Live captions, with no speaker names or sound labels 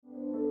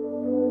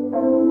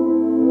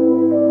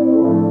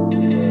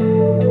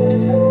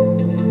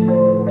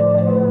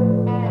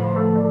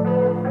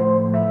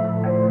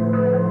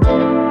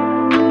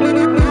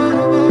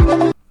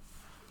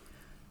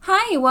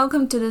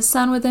welcome to the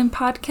Sun Within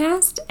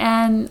podcast,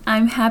 and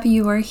I'm happy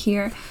you are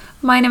here.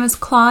 My name is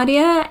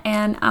Claudia,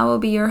 and I will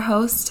be your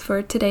host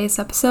for today's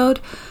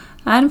episode,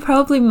 and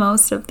probably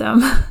most of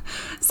them.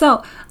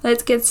 So,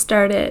 let's get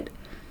started.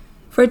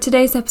 For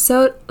today's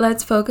episode,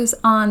 let's focus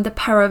on the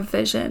power of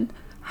vision.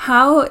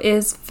 How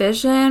is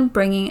vision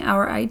bringing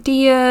our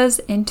ideas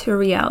into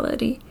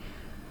reality?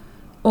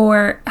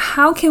 Or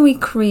how can we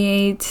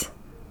create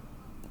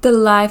the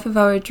life of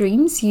our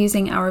dreams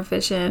using our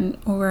vision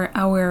or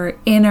our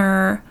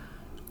inner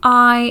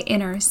eye,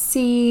 inner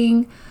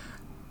seeing,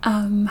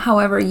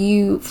 however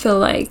you feel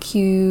like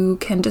you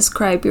can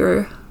describe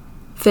your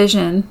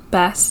vision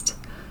best.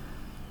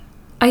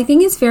 I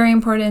think it's very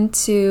important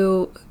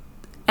to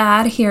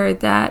add here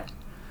that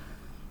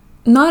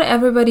not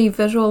everybody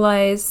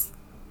visualizes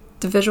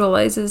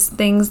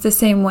things the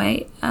same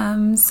way.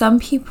 Some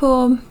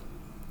people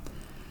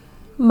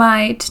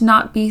might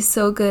not be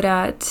so good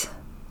at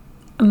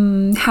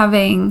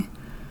having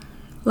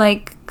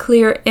like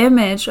clear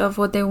image of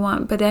what they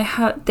want, but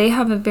they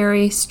have a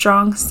very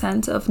strong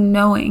sense of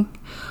knowing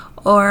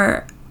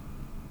or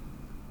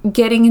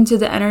getting into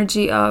the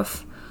energy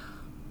of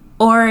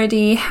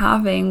already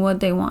having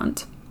what they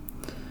want.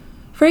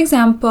 For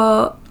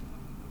example,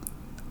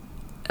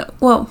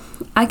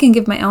 I can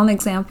give my own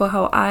example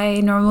how I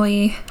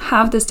normally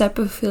have this type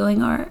of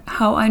feeling, or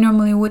how I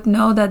normally would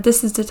know that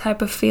this is the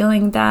type of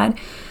feeling that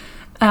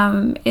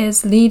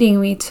is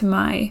leading me to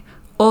my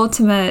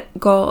ultimate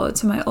goal,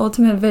 to my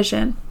ultimate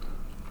vision.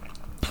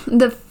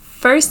 The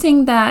first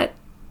thing that,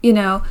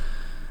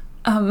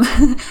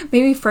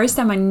 maybe first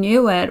time I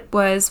knew it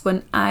was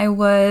when I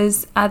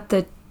was at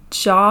the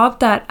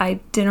job that I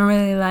didn't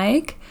really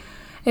like.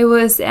 It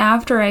was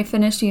after I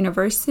finished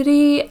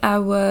university. I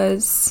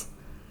was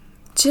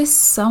just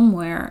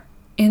somewhere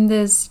in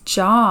this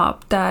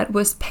job that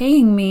was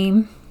paying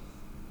me,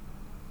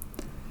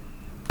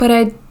 but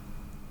I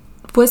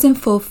wasn't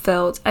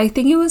fulfilled. I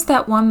think it was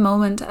that one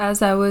moment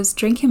as I was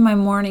drinking my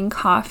morning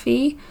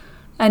coffee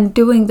and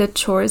doing the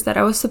chores that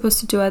I was supposed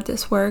to do at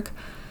this work,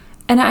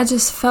 and I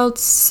just felt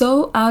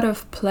so out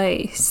of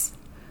place,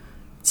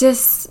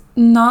 just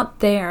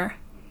not there.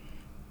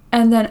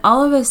 And then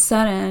all of a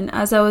sudden,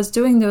 as I was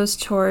doing those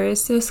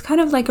chores, it was kind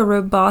of like a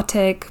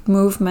robotic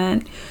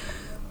movement.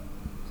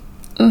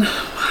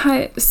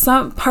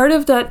 Some part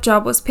of that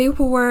job was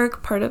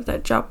paperwork, part of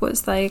that job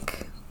was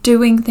like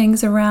doing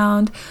things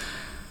around.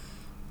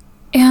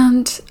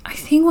 And I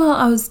think while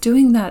I was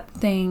doing that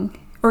thing,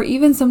 or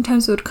even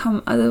sometimes it would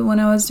come when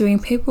I was doing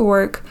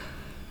paperwork,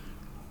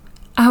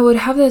 I would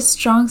have this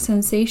strong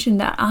sensation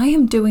that I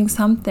am doing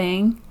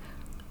something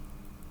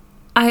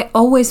I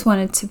always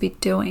wanted to be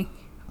doing,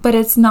 but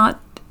it's not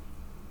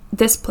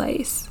this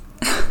place.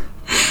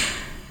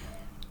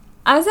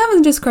 As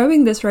I'm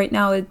describing this right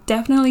now, it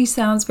definitely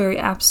sounds very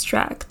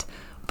abstract,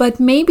 but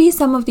maybe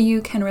some of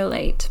you can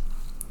relate.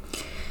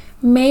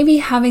 Maybe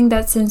having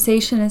that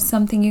sensation is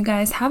something you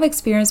guys have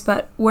experienced,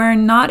 but we're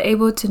not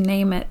able to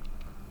name it.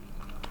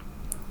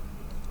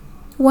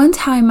 One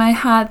time I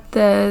had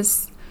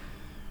this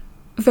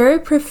very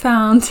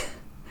profound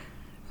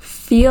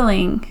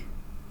feeling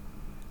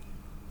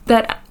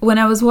that when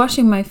I was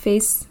washing my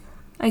face,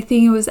 I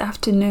think it was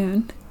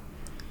afternoon,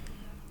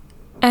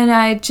 and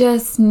I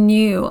just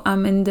knew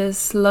I'm in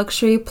this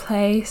luxury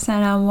place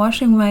and I'm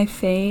washing my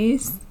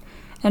face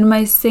and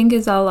my sink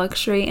is all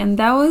luxury, and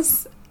I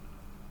was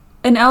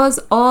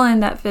all in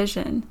that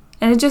vision,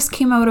 and it just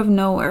came out of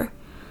nowhere.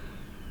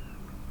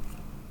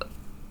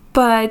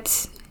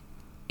 But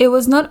it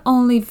was not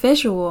only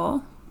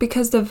visual,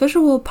 because the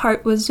visual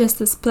part was just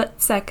a split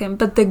second,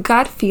 but the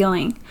gut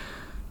feeling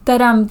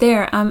that I'm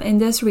there, I'm in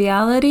this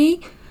reality,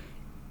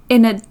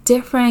 in a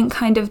different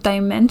kind of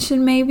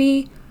dimension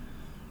maybe,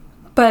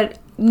 but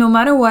no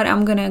matter what,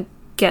 I'm gonna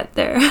get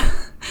there.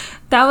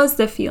 That was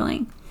the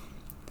feeling.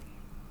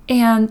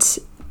 And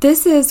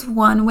this is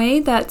one way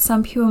that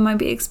some people might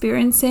be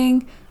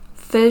experiencing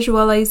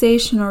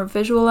visualization or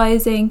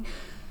visualizing,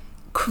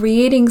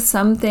 creating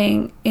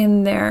something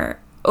in their,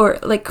 or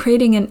like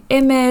creating an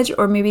image,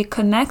 or maybe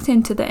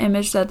connecting to the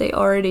image that they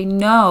already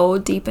know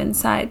deep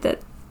inside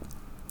that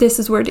this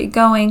is where they're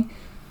going,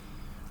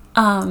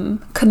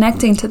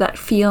 connecting to that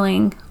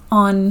feeling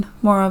on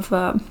more of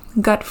a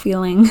gut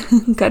feeling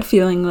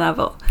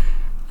level.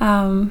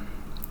 And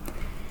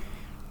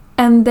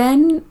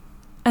then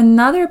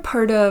another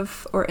part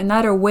of, or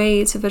another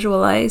way to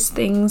visualize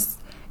things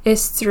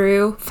is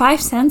through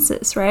 5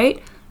 senses,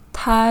 right?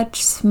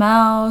 Touch,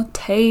 smell,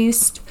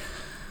 taste,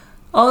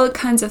 all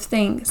kinds of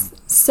things.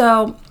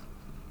 So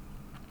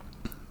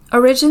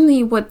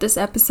originally what this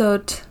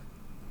episode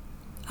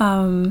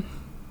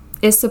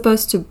is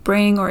supposed to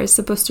bring, or is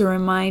supposed to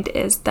remind,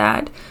 is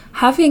that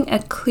having a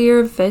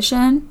clear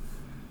vision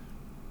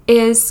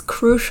is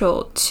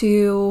crucial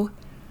to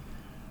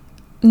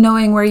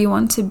knowing where you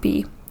want to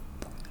be.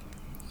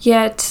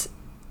 Yet,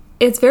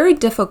 it's very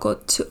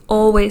difficult to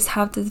always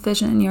have this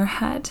vision in your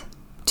head,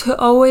 to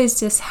always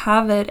just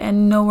have it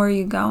and know where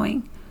you're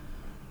going.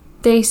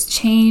 Days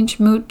change,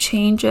 mood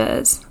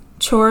changes,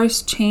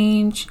 chores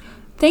change,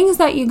 things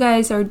that you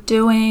guys are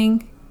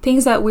doing,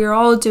 things that we're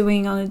all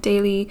doing on a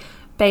daily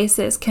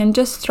basis can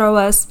just throw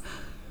us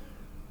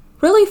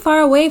really far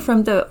away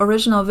from the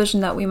original vision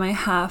that we might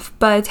have.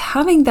 But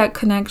having that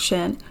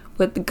connection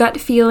with the gut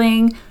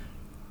feeling,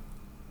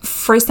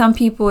 for some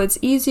people it's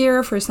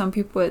easier, for some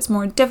people it's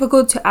more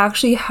difficult to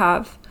actually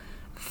have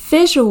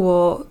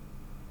visual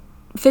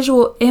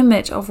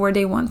image of where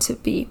they want to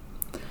be.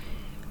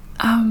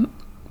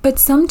 But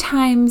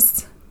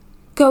sometimes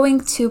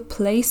going to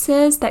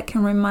places that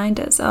can remind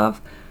us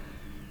of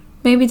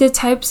maybe the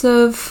types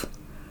of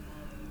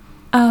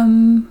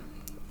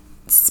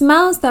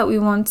smells that we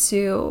want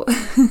to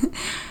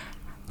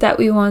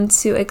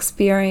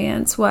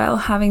experience while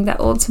having that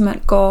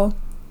ultimate goal,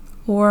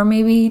 or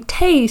maybe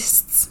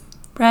tastes,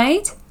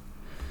 right?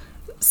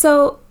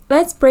 So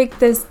let's break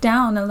this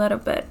down a little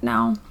bit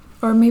now,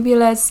 or maybe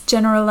let's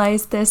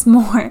generalize this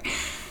more.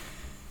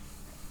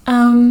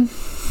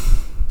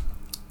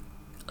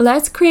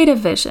 Let's create a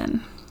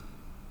vision,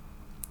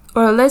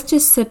 or let's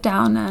just sit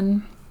down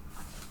and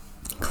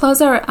close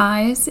our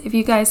eyes if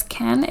you guys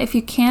can. If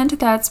you can't,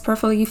 that's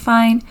perfectly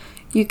fine.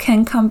 You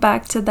can come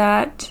back to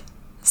that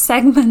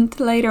segment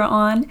later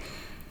on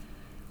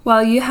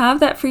while you have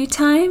that free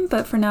time,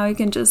 but for now you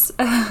can just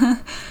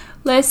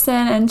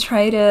listen and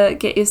try to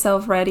get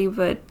yourself ready,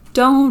 but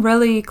don't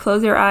really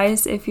close your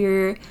eyes if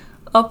you're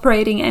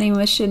operating any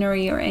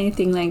machinery or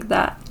anything like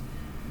that.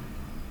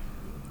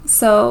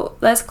 So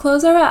let's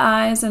close our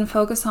eyes and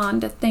focus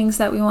on the things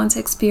that we want to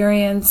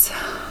experience,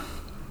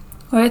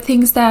 or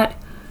things that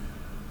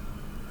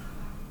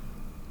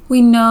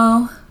we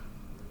know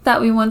that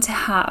we want to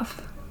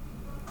have.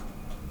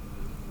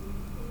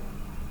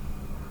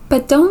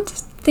 But don't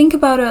think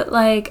about it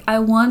like, I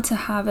want to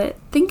have it.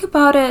 Think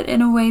about it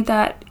in a way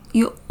that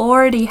you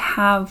already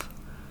have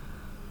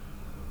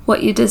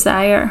what you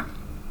desire.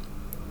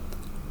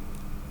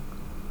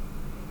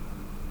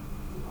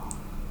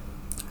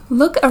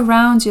 Look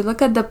around you.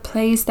 Look at the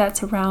place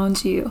that's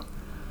around you.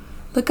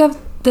 Look at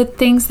the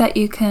things that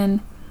you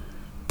can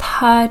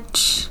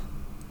touch.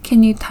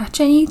 Can you touch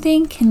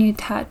anything? Can you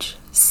touch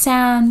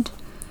sand?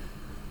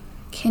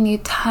 Can you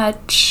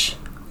touch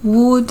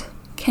wood?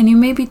 Can you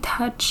maybe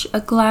touch a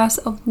glass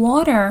of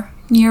water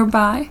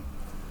nearby?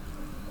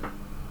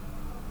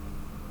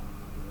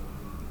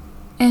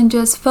 And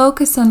just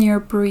focus on your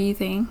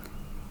breathing.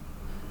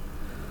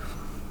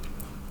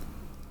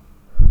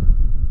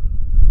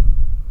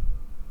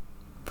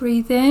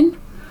 Breathe in.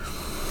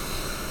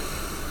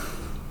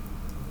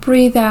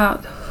 Breathe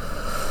out.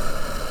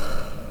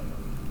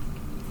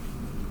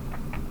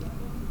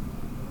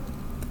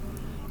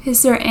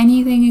 Is there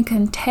anything you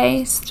can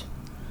taste?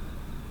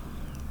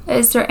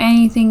 Is there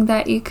anything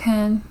that you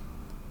can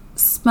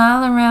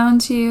smell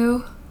around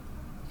you?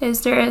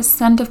 Is there a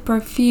scent of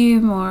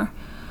perfume or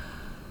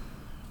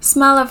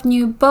smell of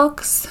new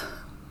books?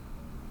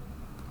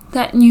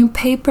 That new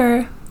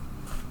paper?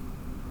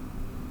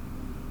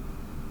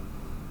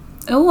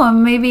 Oh,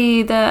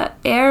 maybe the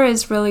air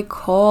is really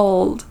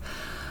cold.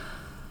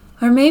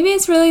 Or maybe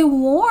it's really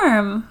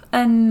warm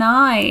and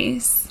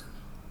nice.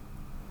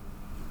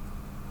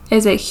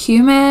 Is it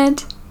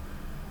humid?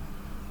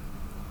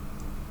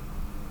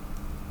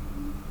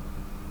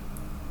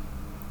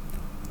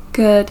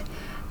 Good.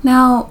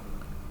 Now,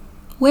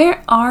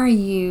 where are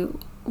you?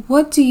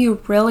 What do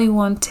you really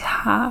want to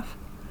have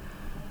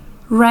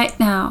right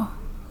now?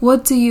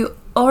 What do you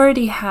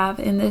already have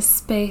in this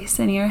space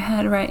in your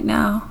head right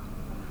now?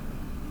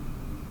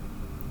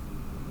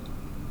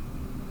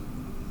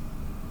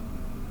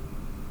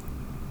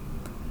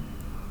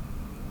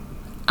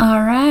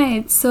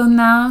 Alright, so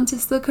now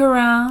just look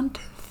around,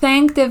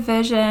 thank the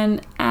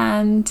vision,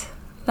 and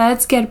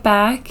let's get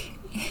back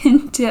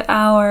into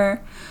our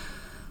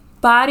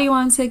body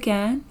once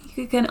again.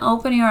 You can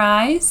open your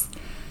eyes.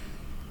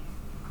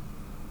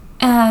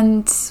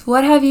 And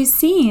what have you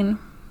seen?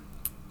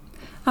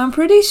 I'm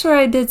pretty sure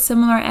I did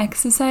similar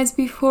exercise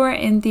before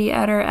in the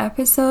other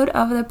episode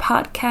of the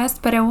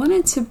podcast, but I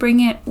wanted to bring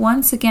it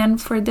once again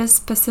for this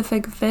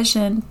specific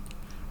vision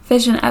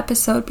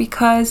episode,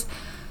 because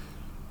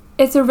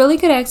it's a really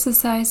good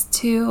exercise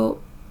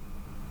to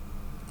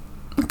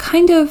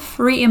kind of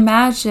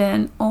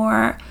reimagine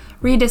or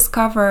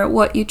rediscover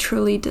what you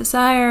truly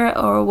desire,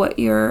 or what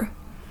your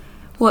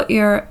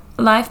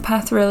life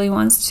path really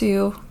wants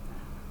to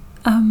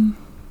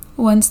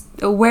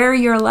where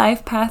your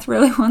life path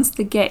really wants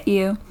to get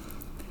you.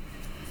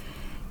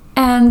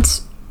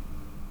 And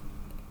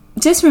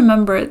just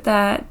remember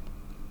that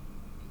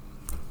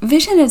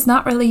vision is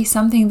not really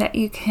something that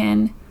you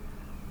can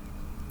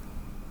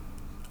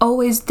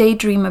always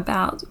daydream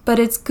about, but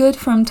it's good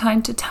from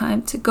time to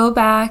time to go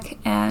back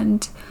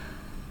and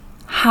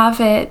have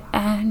it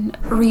and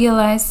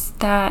realize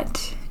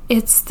that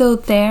it's still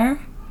there,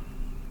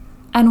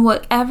 and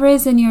whatever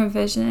is in your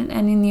vision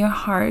and in your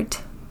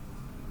heart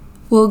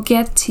will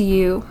get to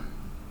you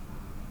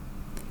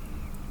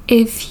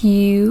if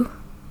you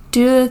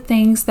do the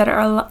things that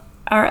are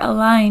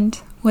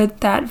aligned with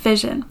that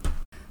vision.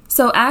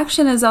 So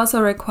action is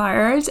also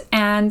required,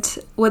 and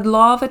with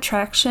law of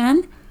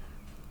attraction,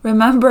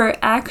 remember,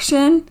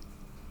 action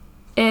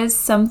is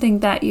something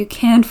that you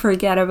can't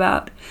forget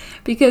about.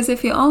 Because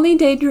if you only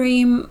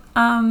daydream,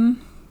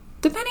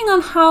 depending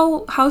on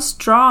how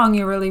strong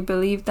you really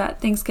believe that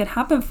things can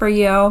happen for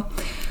you,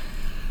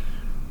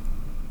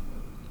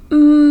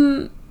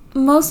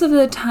 most of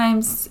the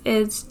times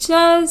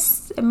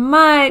it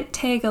might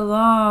take a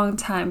long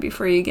time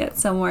before you get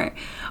somewhere.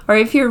 Or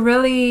if your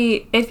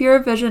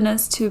vision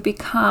is to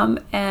become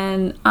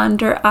an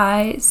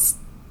under-ice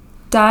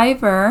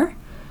diver,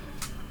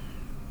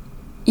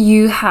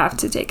 you have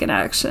to take an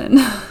action.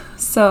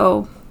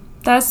 So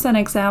that's an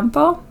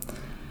example.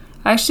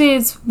 Actually,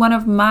 it's one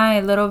of my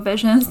little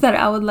visions that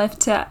I would love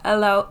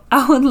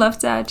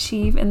to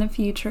achieve in the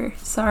future.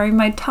 Sorry,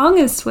 my tongue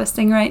is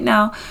twisting right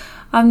now.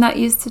 I'm not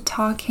used to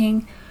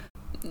talking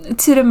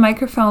to the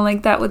microphone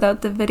like that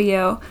without the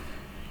video.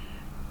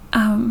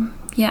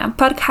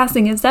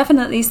 Podcasting is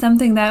definitely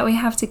something that we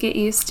have to get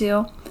used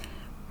to.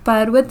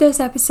 But with this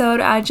episode,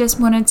 I just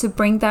wanted to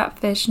bring that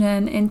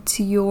vision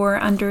into your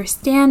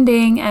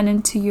understanding and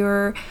into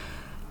your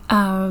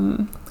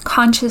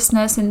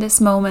consciousness in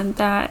this moment,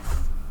 that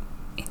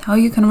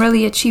you can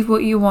really achieve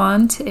what you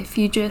want if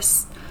you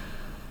just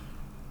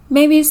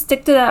maybe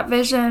stick to that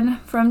vision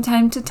from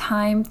time to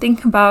time,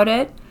 think about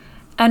it,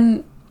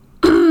 and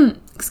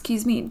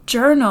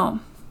journal.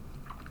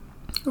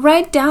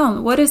 Write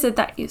down, what is it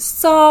that you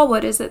saw?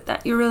 What is it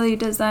that you really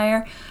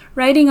desire?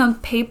 Writing on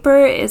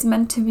paper is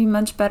meant to be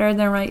much better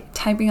than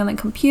typing on the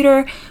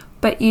computer,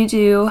 but you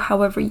do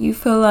however you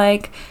feel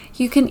like.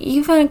 You can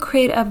even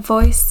create a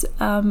voice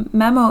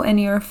memo in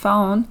your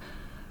phone,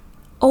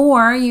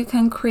 or you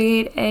can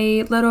create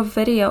a little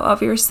video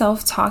of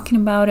yourself talking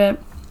about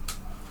it.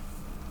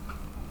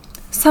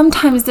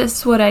 Sometimes this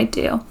is what I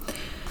do.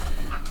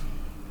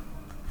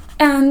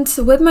 And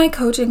with my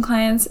coaching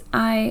clients,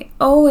 I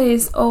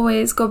always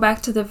go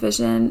back to the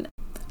vision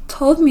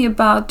told me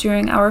about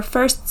during our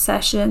first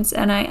sessions,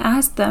 and I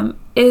asked them,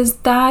 is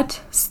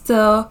that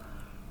still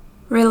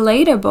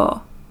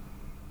relatable?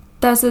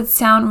 Does it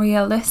sound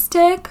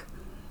realistic?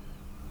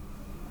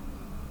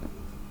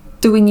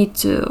 Do we need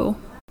to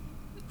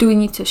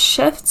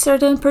shift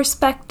certain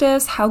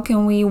perspectives? How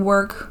can we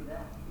work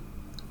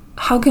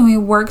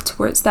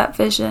towards that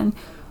vision?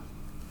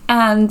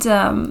 And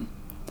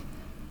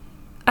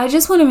I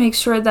just want to make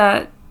sure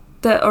that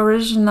the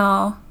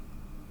original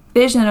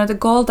vision or the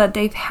goal that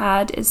they've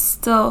had is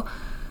still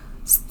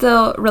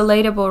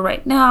relatable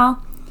right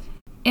now.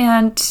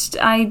 And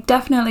I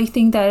definitely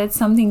think that it's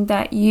something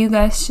that you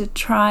guys should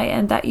try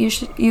and that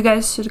you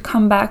guys should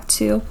come back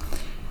to.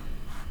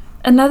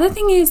 Another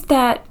thing is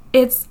that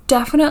it's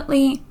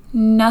definitely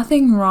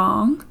nothing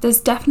wrong. There's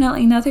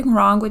definitely nothing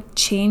wrong with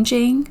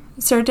changing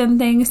certain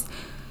things.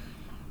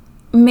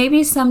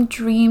 Maybe some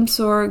dreams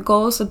or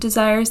goals or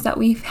desires that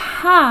we've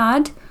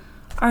had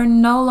are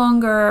no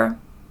longer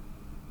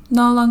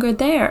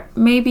there.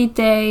 Maybe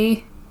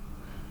they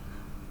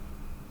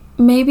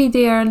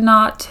are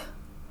not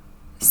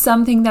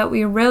something that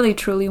we really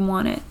truly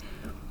wanted.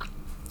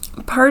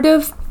 Part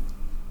of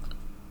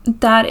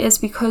that is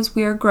because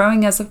we are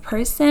growing as a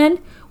person,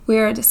 we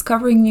are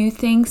discovering new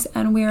things,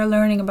 and we are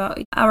learning about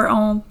our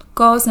own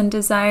goals and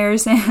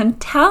desires and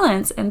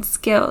talents and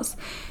skills.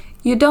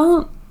 You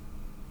don't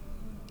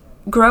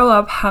grow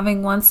up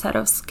having one set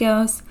of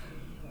skills.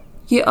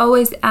 You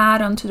always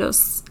add onto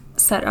those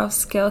set of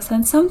skills,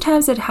 and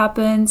sometimes it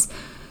happens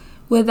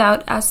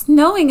without us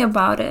knowing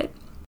about it.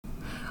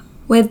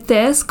 With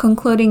this,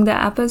 concluding the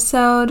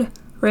episode,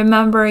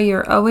 remember,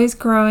 you're always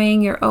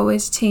growing, you're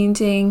always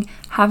changing.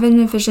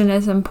 Having a vision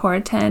is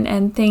important,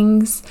 and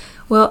things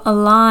will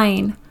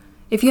align.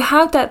 If you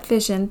have that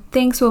vision,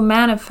 things will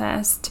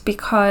manifest,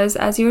 because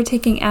as you're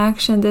taking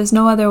action, there's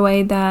no other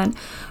way than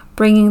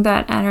bringing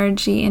that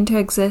energy into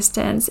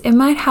existence. It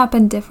might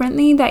happen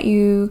differently that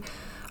you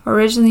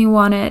originally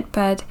wanted,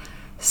 but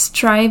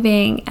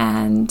striving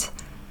and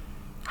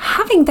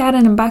having that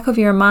in the back of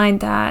your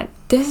mind that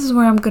this is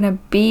where I'm going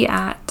to be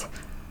at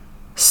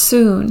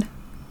soon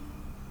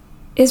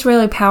is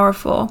really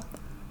powerful.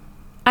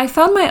 I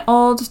found my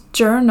old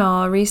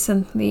journal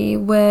recently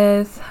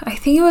with, I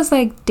think it was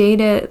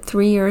dated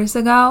 3 years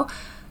ago,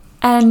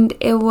 and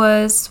it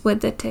was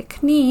with the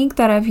technique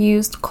that I've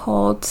used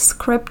called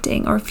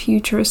scripting or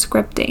future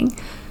scripting.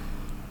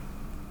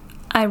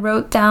 I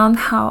wrote down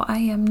how I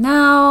am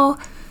now,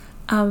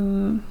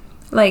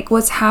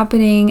 what's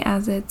happening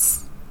as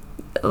it's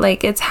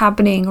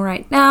happening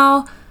right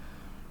now.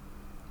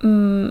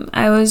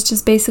 I was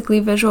just basically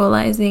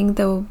visualizing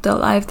the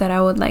life that I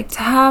would like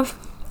to have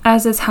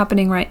as it's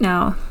happening right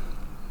now.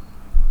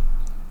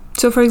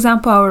 So for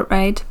example, I would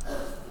write,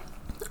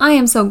 I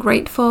am so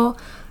grateful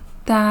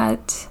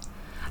that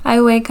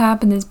I wake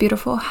up in this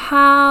beautiful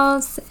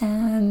house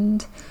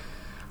and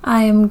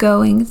I am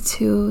going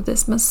to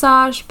this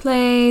massage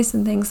place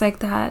and things like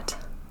that.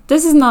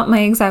 This is not my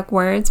exact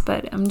words,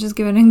 but I'm just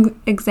giving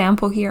an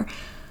example here.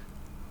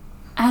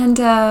 And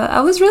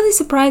I was really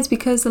surprised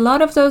because a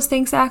lot of those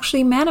things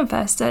actually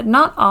manifested.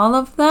 Not all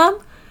of them,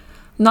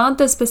 not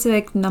the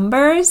specific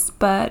numbers,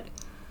 but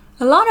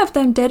a lot of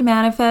them did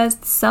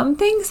manifest. Some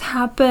things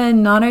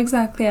happened not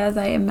exactly as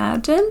I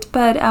imagined,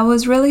 but I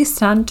was really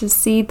stunned to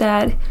see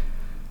that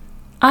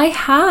I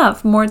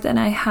have more than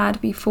I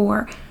had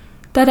before,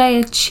 that I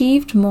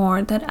achieved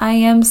more, that I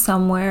am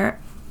somewhere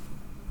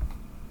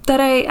that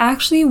I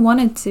actually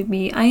wanted to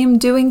be. I am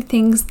doing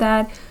things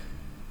that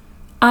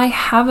I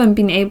haven't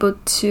been able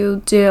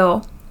to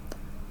do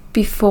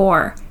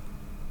before.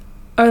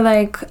 Or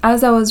like,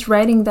 as I was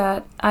writing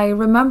that, I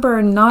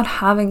remember not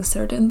having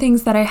certain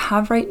things that I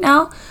have right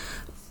now.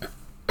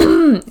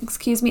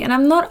 Excuse me. And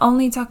I'm not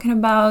only talking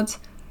about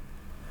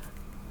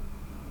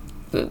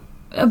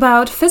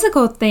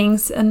physical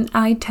things and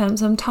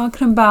items. I'm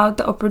talking about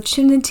the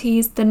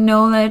opportunities, the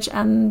knowledge,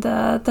 and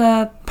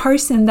the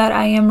person that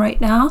I am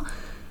right now.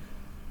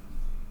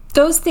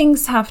 Those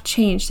things have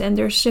changed and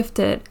they're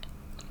shifted.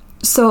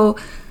 So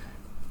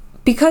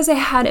because I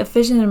had a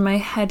vision in my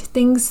head,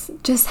 things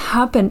just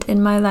happened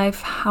in my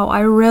life how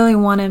I really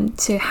wanted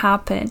to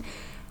happen,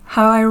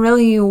 how I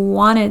really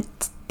wanted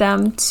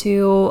them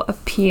to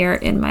appear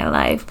in my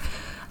life.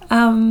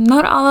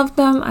 Not all of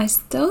them. I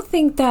still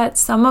think that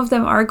some of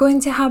them are going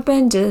to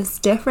happen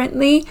just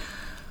differently.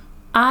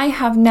 I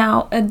have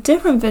now a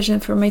different vision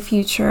for my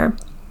future.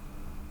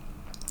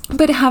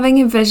 But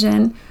having a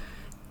vision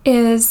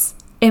is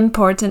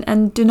important,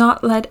 and do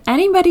not let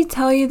anybody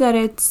tell you that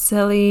it's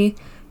silly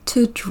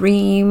to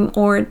dream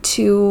or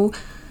to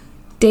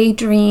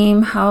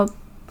daydream, how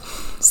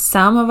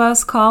some of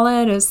us call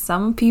it, or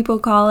some people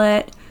call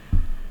it.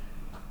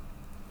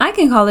 I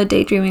can call it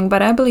daydreaming,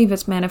 but I believe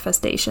it's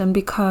manifestation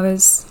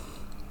because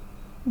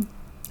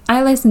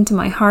I listen to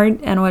my heart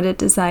and what it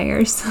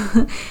desires.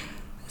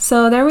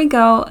 So there we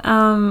go.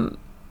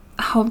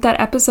 Hope that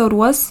episode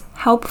was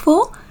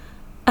helpful.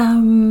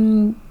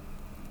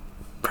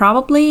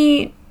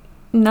 Probably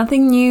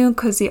nothing new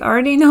because you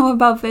already know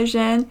about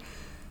vision,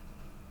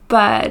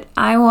 but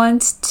I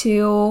want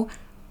to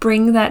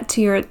bring that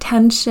to your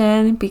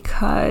attention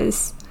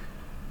because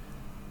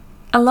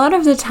a lot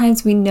of the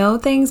times we know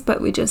things, but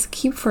we just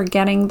keep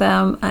forgetting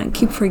them and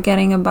keep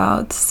forgetting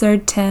about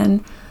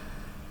certain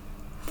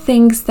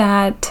things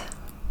that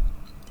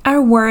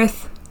are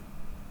worth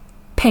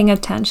paying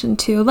attention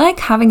to,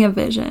 like having a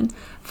vision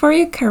for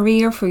your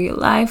career, for your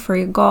life, for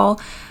your goal.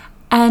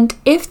 And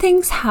if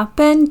things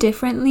happen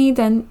differently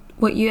than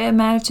what you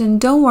imagine,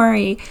 don't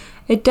worry.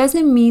 It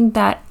doesn't mean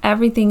that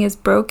everything is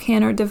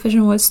broken or the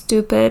vision was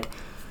stupid.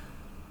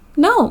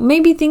 No,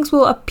 maybe things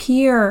will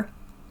appear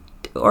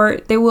or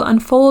they will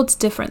unfold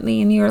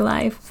differently in your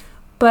life.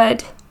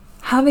 But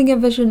having a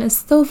vision is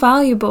still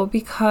valuable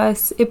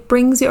because it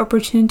brings you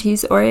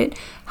opportunities, or it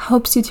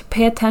helps you to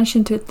pay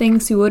attention to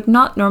things you would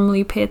not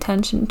normally pay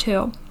attention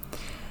to.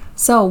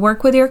 So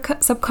work with your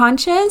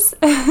subconscious.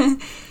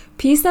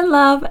 Peace and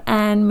love,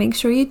 and make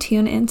sure you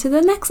tune into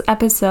the next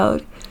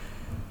episode.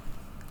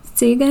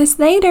 See you guys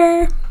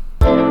later.